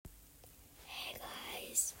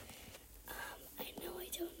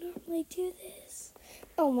normally do this.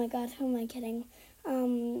 Oh my god, who am I kidding?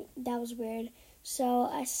 That was weird. So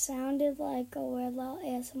I sounded like a weird little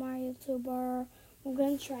ASMR YouTuber. We're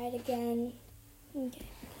gonna try it again. Okay.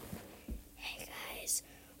 Hey guys,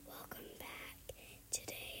 welcome back.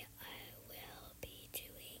 Today I will be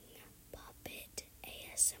doing puppet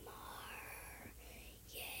ASMR.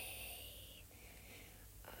 Yay.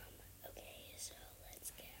 Okay, so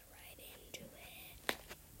let's get right into it.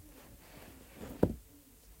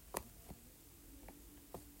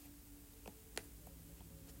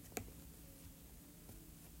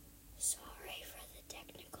 Sorry for the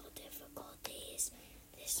technical difficulties.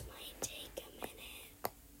 This might take a minute.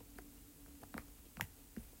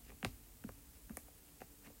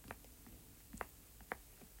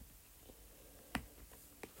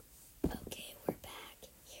 Okay, we're back.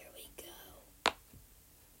 Here we go.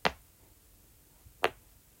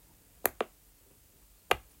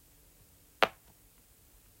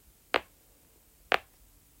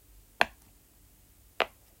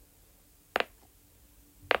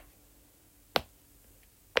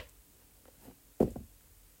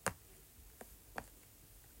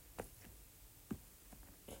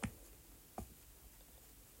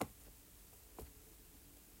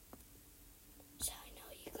 So I know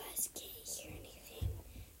you guys can't hear anything,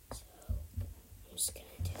 so I'm just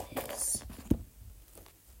gonna do this.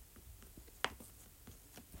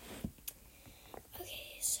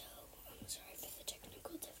 Okay, so I'm sorry for the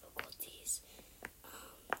technical difficulties.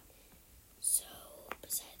 So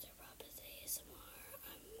besides our Robert ASMR,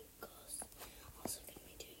 I'm also gonna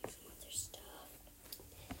be doing some other stuff.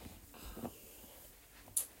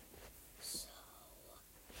 So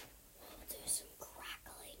we'll do some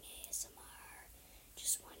crackling ASMR.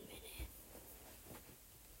 Just 1 minute.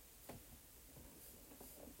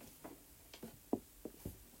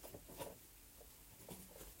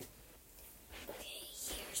 Okay,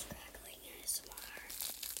 here's crackling ASMR.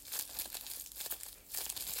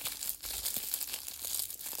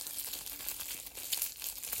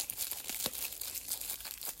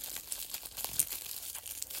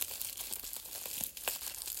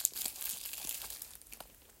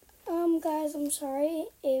 Guys, I'm sorry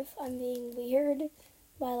if I'm being weird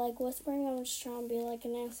by like whispering. I'm just trying to be like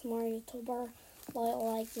an ASMR YouTuber,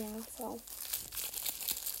 so.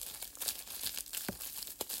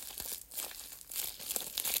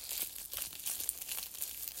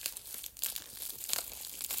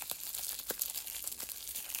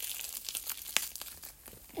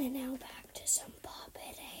 And now back to some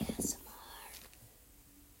puppet ASMR.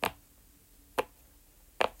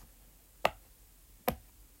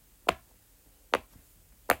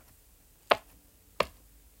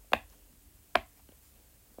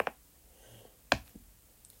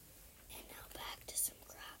 And now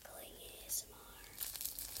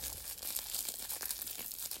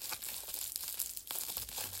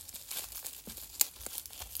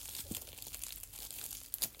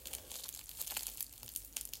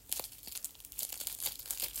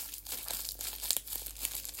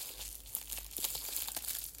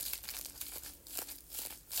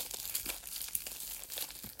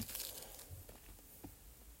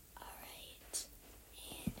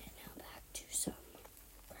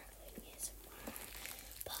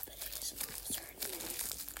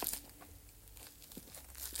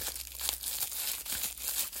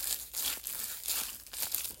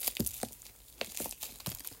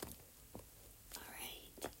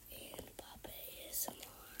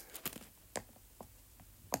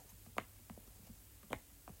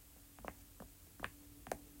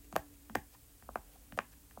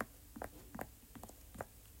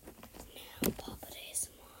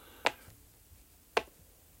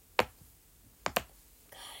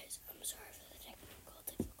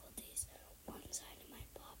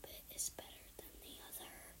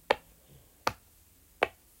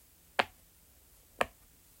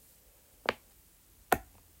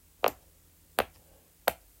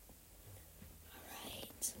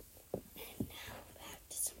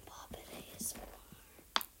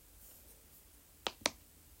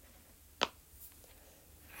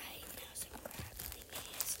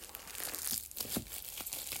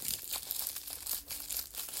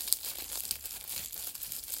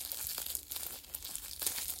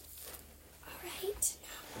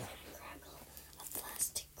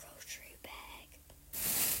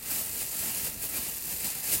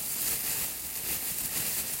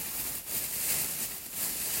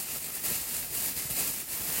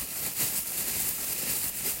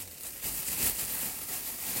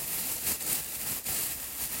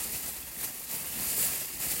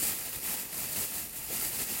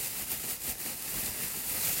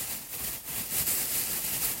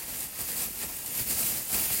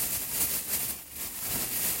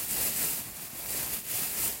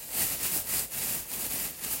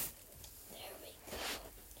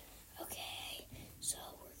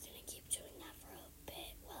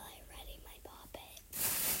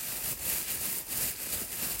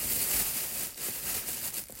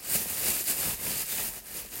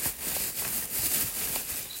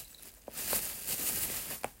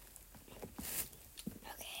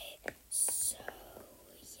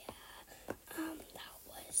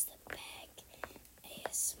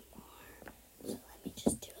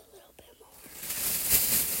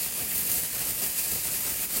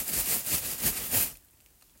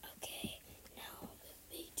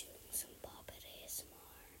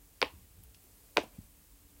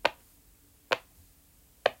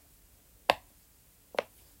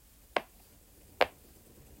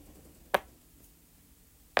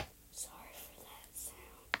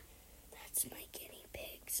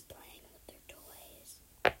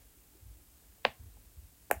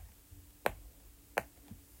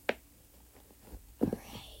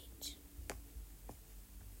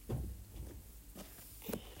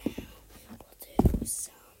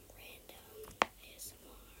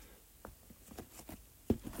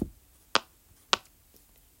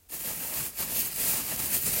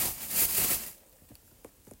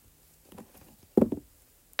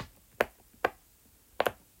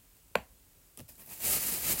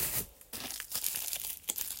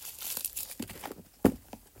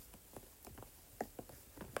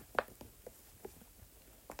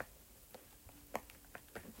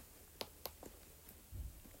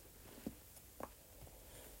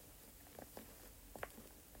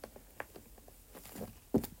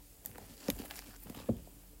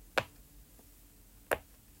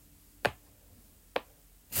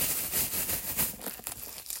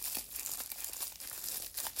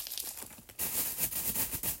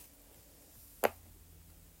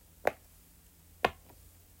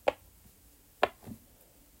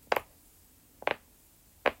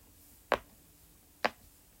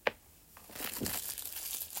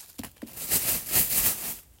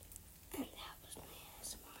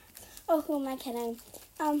Oh, who am I kidding?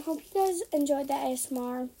 Hope you guys enjoyed the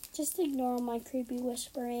ASMR. Just ignore my creepy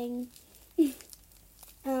whispering.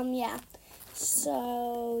 Yeah.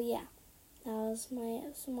 So, yeah. That was my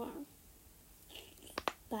ASMR.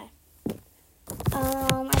 Bye.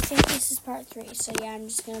 I think this is part 3. So, yeah, I'm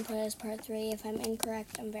just going to put it as part 3. If I'm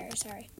incorrect, I'm very sorry.